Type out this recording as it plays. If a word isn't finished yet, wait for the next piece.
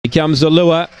comes the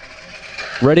lure.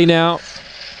 Ready now.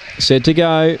 Set to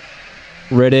go.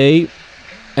 Ready.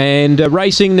 And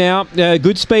racing now.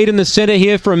 Good speed in the centre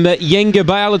here from Yenga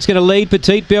Bale. It's going to lead.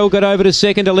 Petite Belle got over to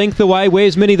second, a length away.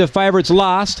 Where's Minnie, the favourites,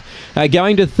 last.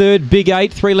 Going to third, Big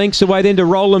 8. 3 lengths away then to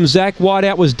Rollum Zach. Wide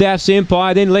out was Daff's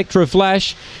Empire. Then Electra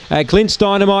Flash. Clint's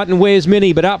Dynamite and Where's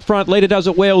Minnie. But up front, leader does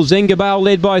it well. Zenga Bale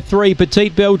led by 3.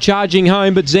 Petite Belle charging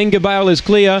home, but Zenga Bale is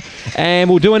clear. And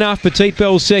will do enough. Petite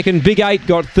Belle second. Big 8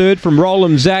 got third from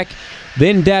Rollum Zach.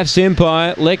 Then Daff's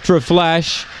Empire. Electra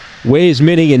Flash. Where's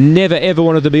Minnie? And never ever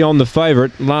wanted to be on the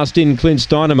favourite. Last in, Clint's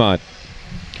Dynamite.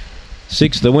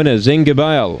 6th, the winner, Zenga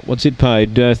Bale. What's it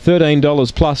paid?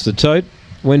 $13 plus the tote.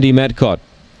 Wendy Matcott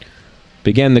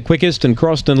began the quickest and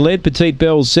crossed and led. Petite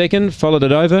Belle's second, followed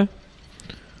it over.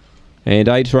 And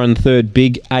 8 run third,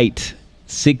 Big 8.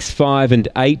 6, 5 and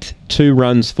 8. 2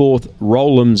 runs fourth,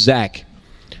 Rollum Zach.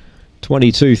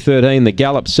 22-13, the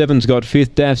Gallop. 7's got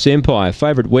fifth, Daff's Empire.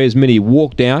 Favourite, Where's Minnie,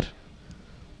 walked out.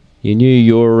 You knew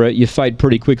your fate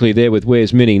pretty quickly there with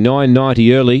Where's Minnie.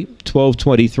 9.90 early,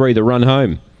 12.23 the run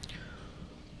home.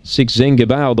 6 Zenga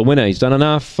Bale, the winner. He's done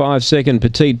enough. 5 second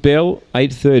Petite Belle,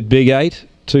 8 third Big 8,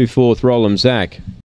 2 fourth Rollum Zach.